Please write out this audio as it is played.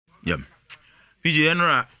Yeah. PJ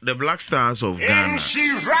Enra, the Black Stars of Ghana.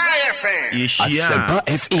 Nhyira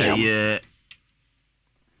FM. Yeah.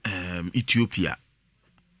 Ethiopia.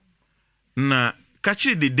 Na catch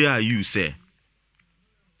the day you say.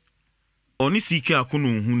 Oni sike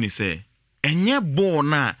Akonnor hu ni say. Enye ball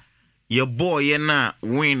na ye boy ye na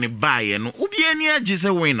win buy no. Obi ani agi say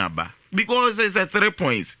win aba because it's a 3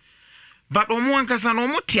 points. But omo ankasa no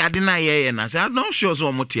omo tiade na ye na say I'm not sure so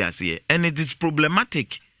omo tiase and it is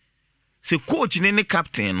problematic. Se coach ne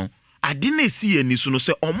captain no ade na si ani so no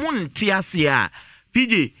say omo ntiase a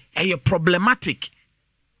PJ eye problematic.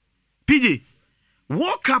 PJ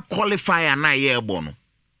World Cup qualifier na ye ebo no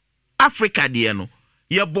Africa de no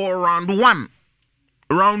ye ball round 1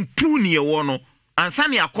 round 2 ne ye wo no ansa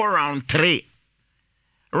ne akọ round 3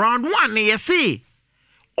 round 1 ne ye say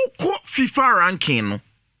ukọ FIFA ranking no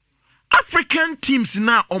African teams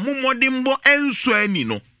na omumodimbo enso ani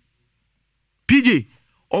no PJ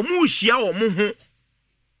omu hia omu ho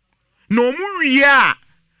na omu wie a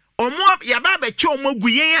omu yaba be che omu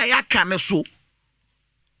guyen a yaka ne so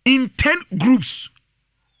in 10 groups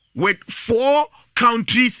with 4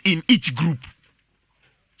 countries in each group.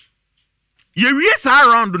 Ye wie sa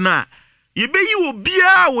round na ye be yi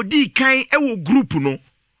obia odi kan e wo group no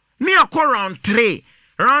ne akọ round 3.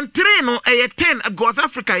 Round 3 no 10 because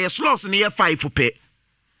Africa ye slots ne 5 pe.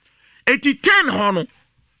 10 ho no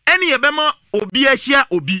ene ye bema obi ahia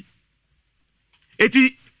obi.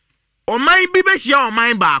 Oman bi be hia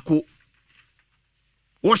oman baako.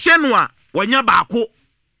 Wo hye no a wanya baako.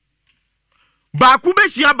 Baako be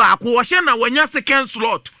hia baako wo hye na wanya second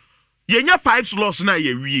slot. Ye nya 5 slots na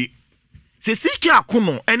ye wie. Se siki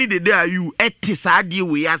Akonnor ene de day you eti saade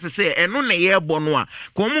we ya se eno na ye bo no a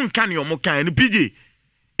ko mu nka ne omo kan no PJ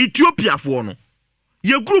Ethiopia for no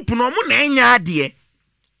ye group no omo na enya ade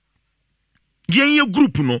ye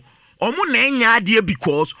group no omo na enya ade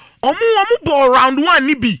because omo ball round 1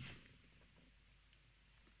 ni bi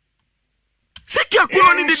siki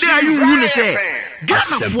Akonnor ni de day you hu ne say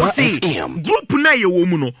Ghana for say group na ye wo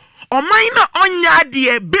mu no oman na onya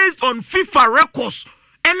ade based on FIFA records.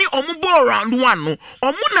 Any omubo round 1 no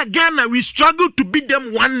omuna Ghana we struggle to beat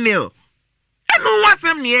them 1-0. And no what's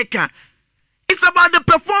them nieka. It's about the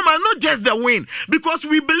performance, not just the win, because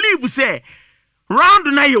we believe say round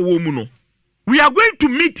na ye womuno we are going to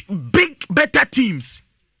meet big better teams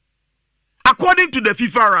according to the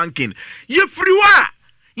FIFA ranking. Ye friwa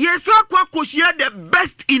yes kwa koshia the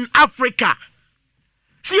best in Africa.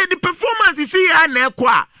 See the performance you see na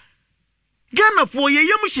kwa Ghana for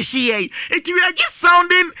ye mushishi we are just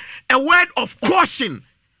sounding a word of caution.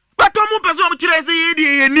 But omo person omo kire say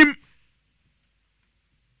ye nim.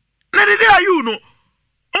 Na de are you no.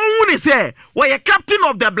 Onwu say we are captain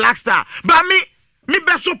of the Black Star. But me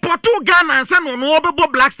be support Ghana and say no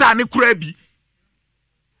obebo Black Star ne kura bi.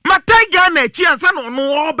 Matai Ghana chi and say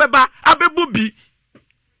no obeba abebo bi.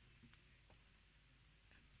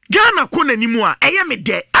 Ghana ko nanimu a eye me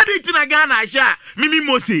de. Ade na Ghana ahia mimi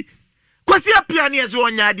mose. Kwasi apia ne eze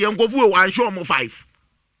onya de nkofu e wan show mo 5.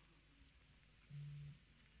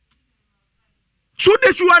 So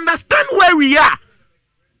they should understand where we are.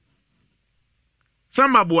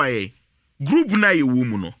 Samba boy group na ye wo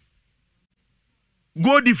mu no.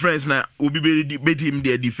 Goal difference na obi be him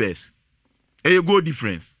there defense. Goal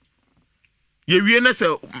difference. Ye wie na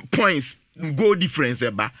say points goal difference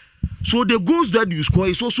eba. So the goals that you score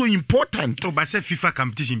is also important. So by say FIFA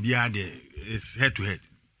competition bia there is head to head.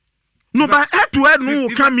 No, but head to head no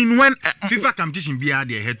come in when FIFA competition be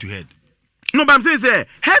there head to head. No, but I'm saying say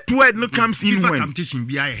head to head no comes in FIFA when competition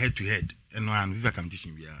be head to head. And no FIFA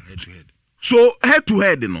competition be head to head. So head to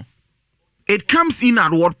head no. It comes in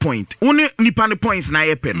at what point? Only nipa the points na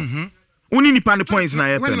yepen. Only nipa the points na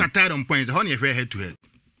yepen. When you are tied on points, how you head to head?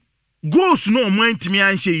 Goals no mo ntimi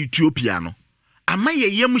anhye Ethiopia no. Ama ye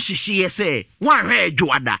yem hihye say wan hwe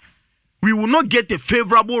adwoada. We will not get a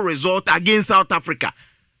favorable result against South Africa.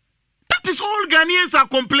 That is all Ghanaians are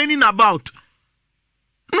complaining about.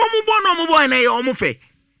 No mubo na ye omufe.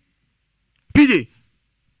 PJ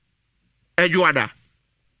Edwada.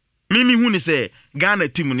 Mimi hu ni say Ghana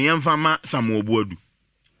team ni yemfa ma Samuel Boadu.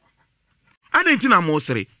 Adenti na mo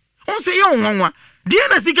sere. On say yo nwanwa. Die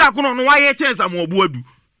na sika Akonnor no waye chance Samuel Boadu.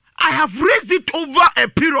 I have raised it over a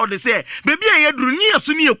period say baby ayeduru ni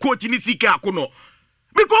yesu ni coach ni sika Akonnor.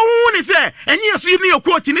 Because who ni say enye yesu ni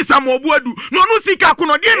coach ni Samuel Boadu. No sika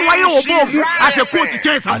Akonnor die no waye obo as a coach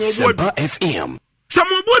chance Samuel Boadu. FM.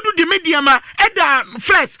 Samuel Boadu the media ma eda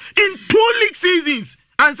first in 2 league seasons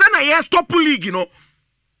and say na yes top league you know.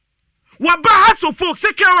 Waba so folks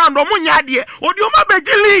second round omo nya de odi omo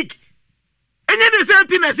beji league. Enye the same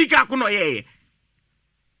thing as sika Akonnor ye.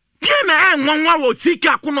 Jena nwanwa wo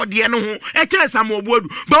sika Akonnor de no ho e kire Samuel Woode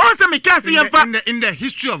but won say me can say in the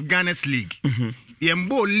history of Ghana's league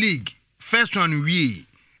Yembo league first round we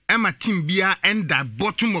Emma team bia end the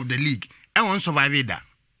bottom of the league and won survive that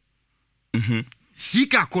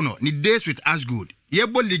Sika Akonnor ni days with Ashgood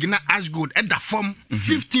Yembo league na Ashgood at the form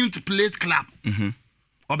 15th place club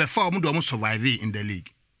or before we do survive in the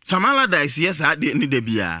league Samala dice yes I didn't need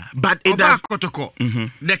bia but it does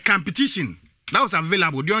the competition that was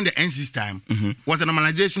available during the NC's time was the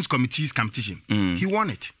normalizations committee's competition. He won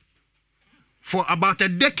it. For about a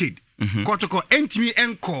decade, Kotoko NTM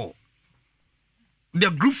encore the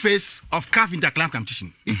group phase of CAF Interclub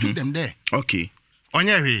competition. He took them there. Okay.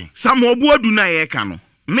 Onyewe. Samuel Woode na ye kano.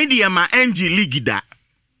 Media ma NG league da.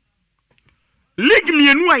 League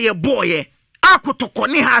mienu aye boy Akotoko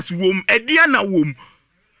ni has wom, Ediana wom.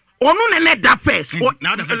 Onu nene da first.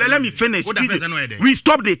 Let me finish. We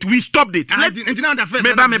stopped it. We stopped it.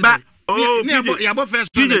 Meba. Oh,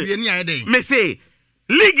 me say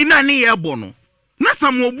league na ni ebo no. Na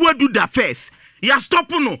Samuel Woode da first. Ya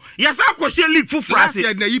stop no. Ya sa kwose league for France. Last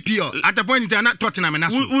year na EPL at the point in Tottenham na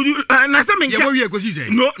so. Na say me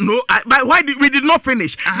No, but why we did not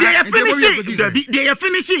finish? They are finishing. They are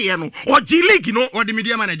finishing here no. Or G League no. Or the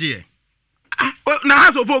media manager. Na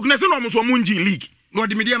house of folk na say no mo so G League. No,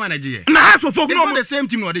 the media manager. Na house of folk no the same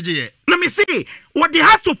team no the G. Let me see. What the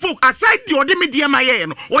house of folk aside the media manager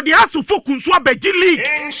no. What the house of folk nso abeji league.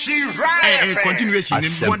 Nhyira. Continuation.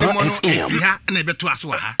 Na beto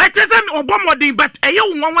aso ha. It isn't obomodin but eye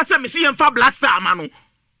wonwa say me see emfa Black Star ma no.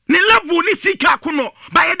 Ni level ni Sika Akonnor.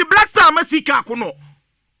 But the Black Star ma Sika Akonnor.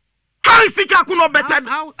 How is Sika Akonnor better?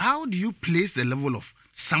 How do you place the level of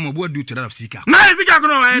Samuel Woode to that of Sika? Na Sika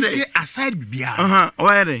Akonnor aside Bibia.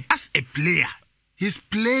 Why there? As a player, he's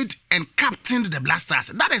played and captained the Black Stars.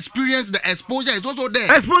 That experience, the exposure is also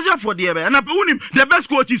there. Exposure for the and the best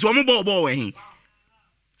coach is Omo Bobo when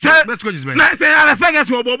best coach is better. Na say I respect as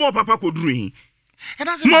Bobo Papa could do him.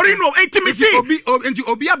 Mourinho intimacy.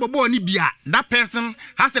 Obi Abobo ni bia. That person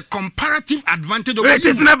has a comparative advantage over it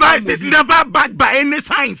is never backed by any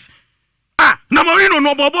science. Na Mourinho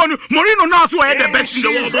no Bobo Mourinho now so the best in the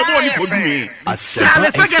world Bobo ni could do him. Say I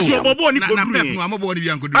respect as Bobo ni could do him. I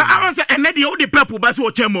want say and the people but so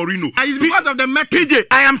Mourinho. It's because of the metrics. PJ,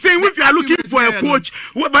 I am saying if you are looking for a coach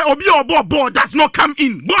whereby Obi Bobo does not come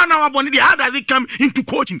in. How does it come into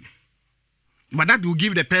coaching? But that will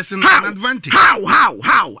give the person an advantage.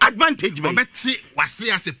 How? Advantage, man. But see,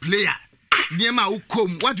 as a player,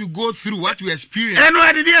 what you go through, what you experience. And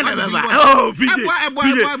what did you oh,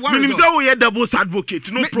 PJ, we are devil's advocate,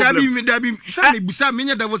 no problem.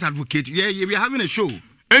 Devil's advocate. Yeah, we are having a show.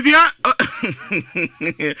 If you are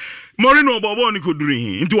Mourinho Bobo could do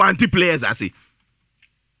into anti-players, I say.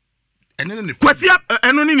 And then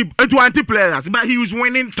into anti-players, but he was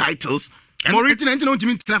winning titles. But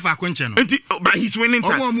he's winning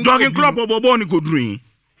time. Jogging club or Bobo could dream.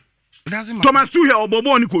 Thomas Tuchel or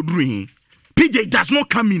Bobo could dream. PJ does not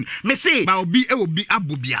come in. Me say, but it will be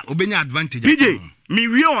Abubia, obeying advantage. PJ, me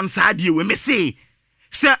we on side you. Me say,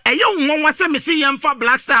 sir, a young one was a Messi and for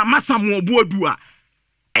Black Star, Massamo Boudua.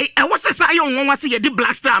 I was a young one was a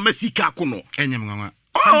Black Star, Messi Akonnor.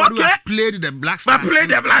 Somebody has played the Black Star. Played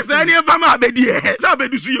the Black Star. Any of them are better.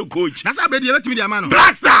 Somebody see your coach. That's how better. Let me man.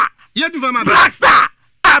 Black Star. Black Star.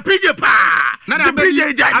 PJ pa. Nana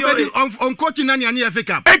PJ jadi on coaching nani ani FA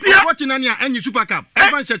Cup. Coaching nani any Super Cup.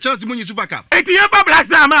 Everyone say Chelsea money Super Cup. Etiyepa Black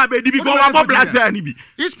Star ma be di because wa Black Star ni bi.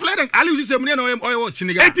 He's played Ali Uzi say money na oyo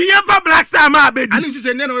Senegal. Etiyepa Black Star ma be di. Ali Uzi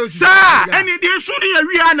say na oyo Senegal. Sir, any dey sunu ye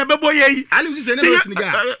wi na bebo ye. Ali Uzi say na oyo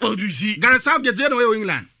Senegal. Oh, do you see? Gareth Southgate na oyo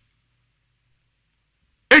England.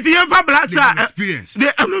 Etiyepa Black Star experience. No,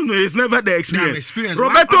 it's never the experience.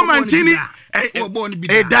 Roberto Mancini.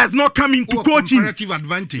 It does not come into coaching. Comparative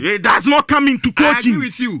advantage. It does not come into coaching. I agree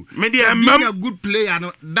with you. Being a good player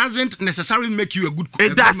doesn't necessarily make you a good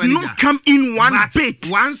coach. It does not come in one bit.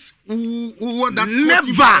 Once that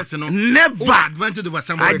never advantage over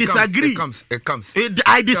somebody. I disagree. It comes.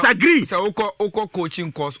 I disagree. So Oko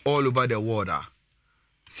coaching course all over the world.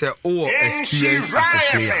 So experience as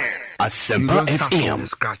a player. A simple FM.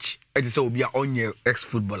 Scratch. It is so be on your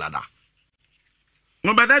ex-footballer.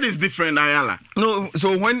 No, but that is different, Ayala. No,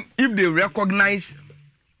 so if they recognize,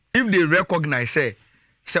 say,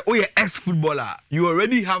 oh, you're ex-footballer, you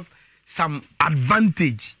already have some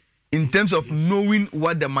advantage in terms of knowing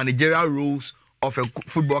what the managerial roles of a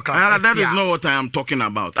football club. Ayala, that is not what I am talking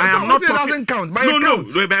about. I am not talking. Doesn't count. No,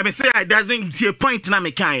 but I say it doesn't see a point. Na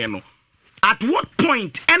me can I at what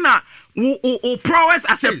point who prowess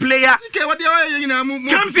as a player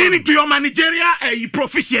comes into your managerial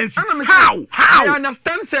proficiency? How? I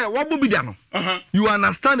understand, sir. What will be done? You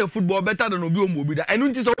understand the football better than Obi Omobida. And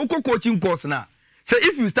it is a coaching course now. So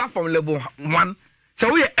if you start from level 1,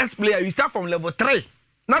 so we are S player, you start from level 3.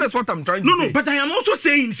 Now that's what I'm trying to say. No, but I am also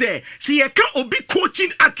saying, say, see, I can't be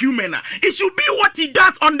coaching acumen. It should be what he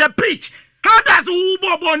does on the pitch. How does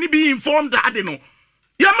Ubo be informed that I don't know?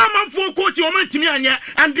 Your mama for coach, your man Timianya,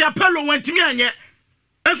 and the Apollo went to me.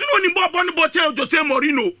 As you know, Nibo Botel Jose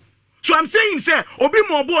Morino. So I'm saying, sir, Obi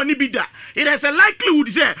Mobo Nibida. It has a likelihood,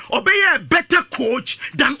 sir, Obi a better coach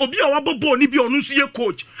than Obi Awabo Nibi Onusia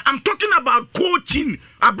coach. I'm talking about coaching.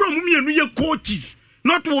 Abromumi and your coaches.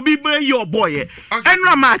 Not Obi your boy. And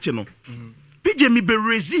Ramachino. PJ me be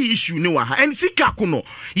resi issue no and see Akonnor.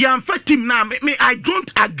 Ya amfa team na me I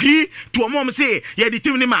don't agree to a mom say ya the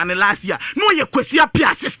team man last year. No ye kwesi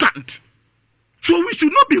apia assistant. So we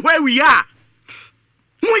should not be where we are.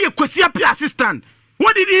 No ye kwesi apia assistant.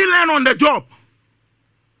 What did he learn on the job?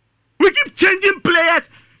 We keep changing players.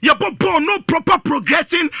 Ya ball no proper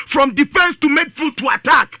progression from defense to midfield to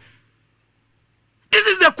attack. This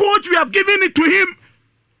is the coach we have given it to him.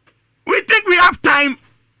 We think we have time.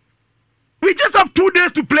 We just have 2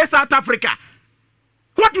 days to play South Africa.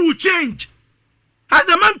 What will change? Has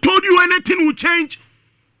the man told you anything will change?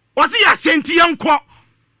 Was he a senti yanko?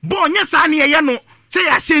 Bonya sani yano. Say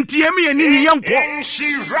a senti yemi yeni yanko.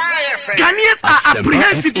 Ghanaians are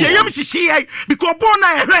apprehensive. Because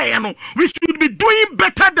Bona we should be doing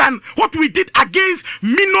better than what we did against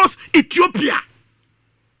Minos Ethiopia.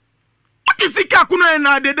 What is it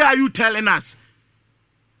Akonnor the day are you telling us?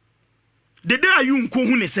 The day are you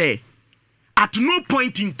nkohune say? At no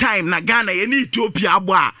point in time na Ghana ye ni Ethiopia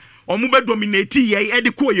abo a omo be dominate ye e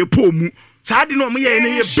de ko ye pomu sa de no omo ye ne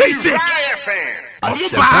ye basic omo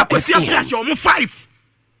ba kwesi afia omo 5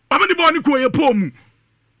 omo de bo ni ko ye pomu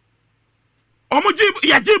omo ji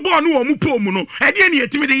ya ji bo no omo pomu no e de ne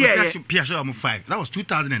yetimi de ye Piaso omo 5. That was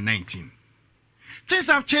 2019. Things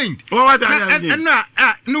have changed. No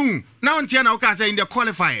now until now can say in the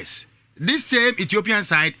qualifiers this same Ethiopian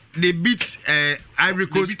side they beat Ivory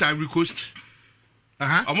Coast.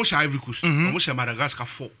 Almost Ivory Coast, almost Madagascar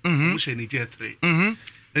 4, almost Nigeria 3. And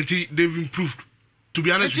they've improved. To be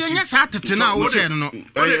honest with you, yes, I to now.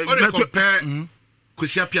 Compare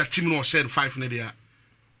Kwesiapia team no share 5 in there.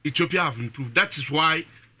 Ethiopia have improved. That is why,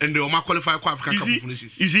 and they are qualified for African Cup of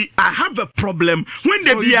Nations. You see, I have a problem when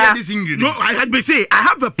they be I had to say I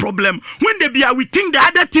have a problem when they be we think the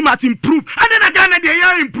other team has improved, and then again they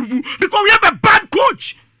are improved because we have a bad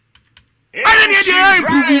coach. And then they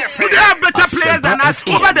improve. They have better players than us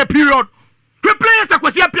over the period. The players are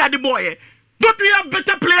Kwesiapia the boy. Don't we have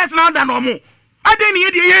better players now than normal? And then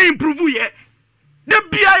they improve. The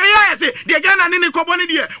BIA say they Ghana and the company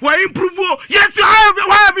there were improve. Yes,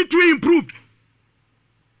 why have it improved?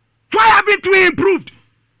 Why haven't we improved?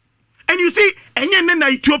 And you see, and then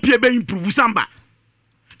Ethiopia be improve samba.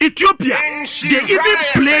 Ethiopia, they even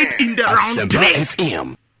played in the round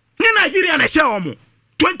 3. Nigeria and Shaomo.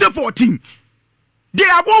 2014. They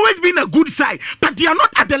have always been a good side, but they are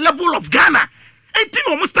not at the level of Ghana. And think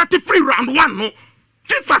almost started free round 1, no.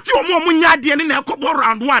 FIFA see omo munya de ne na ekobor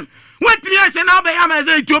round 1. When I say now be am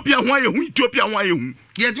say Ethiopia why you Ethiopia why you.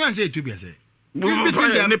 Yeah, do you say Ethiopia say?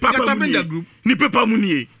 Ni papa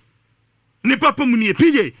munie.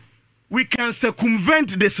 PJ. We can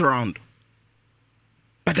circumvent this round.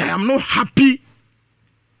 But I am not happy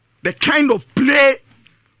the kind of play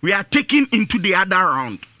we are taking into the other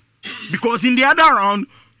round. Because in the other round,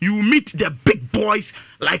 you meet the big boys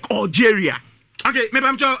like Algeria. Okay, maybe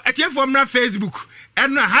I'm sure at your from Facebook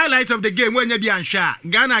and the highlights of the game when you be unsure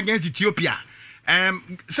Ghana against Ethiopia.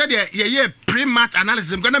 Said yeah pre-match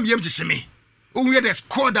analysis. I'm gonna be able to see me. Who we the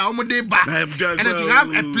score that almost day back and to have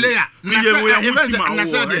a player.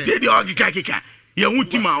 Ya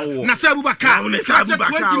utima o na sabu baka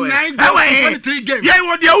 29 23 games ya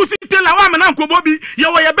wo dia usi tell wa me ko Bobby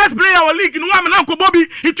ya wo your best player wa league no wa me ko Bobby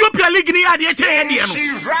Ethiopia league ni ya de che no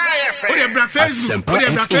o de bra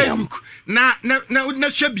Facebook na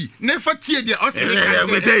shabi na fatie de Australia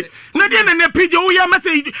na de na PJ wo ya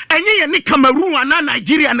message enye ye ni Cameroon and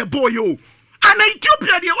Nigeria na boy o and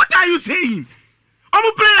Ethiopia there what are you saying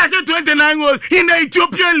omo players 29 goals in the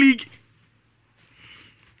Ethiopian league.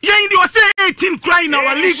 Yeah, you say 18 cry in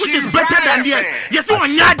our league, which is better than theirs. Yes, you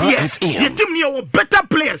want your team near better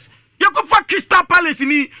players. You go for Crystal Palace in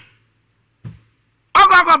the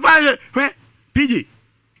PJ.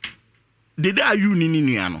 The day you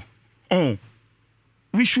niniano. Oh,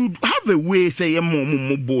 we should have a way say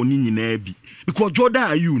more boni in because Jordan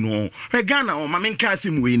are you no Ghana o mamen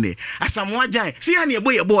kasim we ne Asamoah Gyan see ya na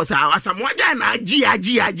ebo ye boss Asamoah Gyan na agi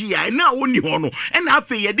na woni ho no e na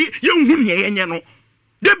afa ye de ye hu ne ye nye no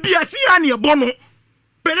de bia see ya na ebo no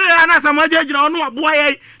pele na Asamoah Gyan gina no aboa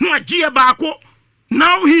ye no agi ba ko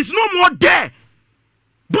now he's no more there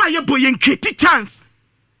boy ye create chance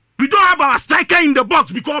we don't have our striker in the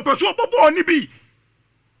box because person bobo ni bi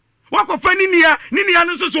wako fani niya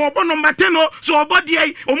no so obo number 10 no so obo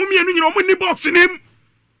dey omumienu nyina omu ni box nim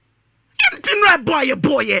empty no boy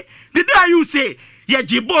the day you say ye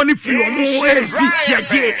jibo ni free omu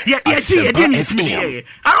ye didn't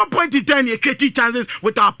I don't point in time ye create chances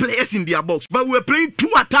with our players in their box but we're playing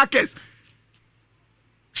two attackers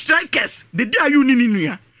strikers the day you ni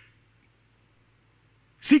nuya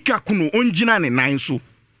sika kuno onjina ne nine so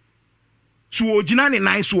ojina ne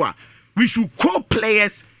nine so we should call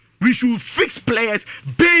players. We should fix players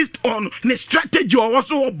based on the strategy or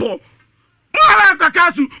also ball.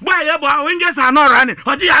 Kakasu, boy, your wingers are not running.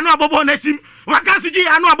 Or do you know about Nessim? Wakasu,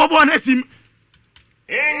 I know about Nessim.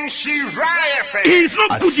 He's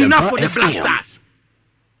not good enough for the Blasters.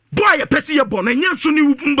 Boy, a Pessia Bon and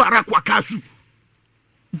Yansuni Mbarak Wakasu.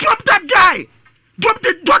 Drop that guy. Drop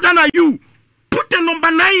the Jordan are you. Put the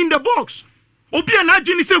number 9 in the box. Obi and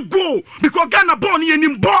Ajin say go because Ghana born in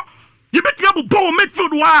him. You bet me able ball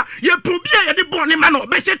midfield wa ye probia ye de ball ni man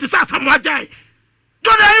be she te sa Asamoah Gyan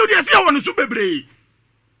Jordan you dey see won su bebre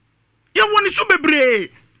ye won su bebre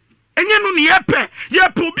enye no ne ye pe ye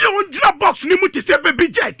probia on jira box ni mu te se baby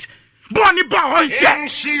jet ball ni ball on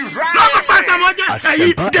she no go pass Asamoah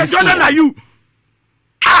Gyan the Jordan are you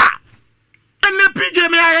ene PJ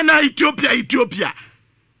me aye na Ethiopia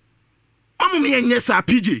omo me enye sa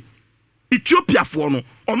PJ Ethiopia for no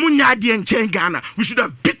omunya ade enchen Ghana we should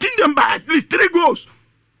have beaten them by at least 3 goals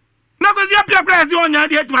now cuz ya pia press onya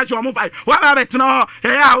ade to match omu 5 wa ba betena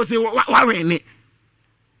I will say wa win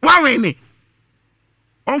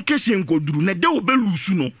on keshin goduru na de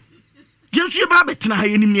obelusu no yensu ba betena ha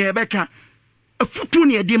yenim ye beka afutu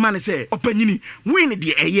ne de man say opanyini win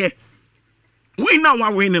de eye win na wa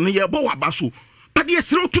win no ye bo wa baso but yes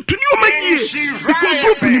to new man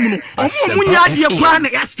because group ni no omunya de kwa na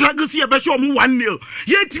ya struggle see be show 1-0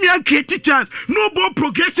 yet me and create chance no ball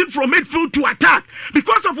progression from midfield to attack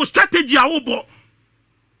because of a strategy awobo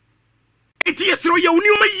it yes ro ye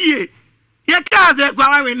new man ye ka ze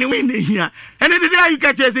kwa win here and the day you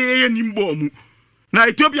catch say ye nimbo mu na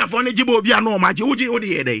Ethiopia for ne jibo bia no ma je wo de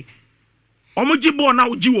ye dey omo jibo na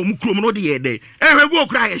wo ji wo mu krom no de ye dey ehwe go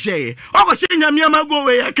kra ye hye o go she nyamia go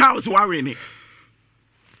we ye ka so wa win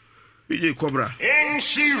PJ Cobra.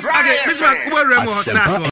 Nhyira.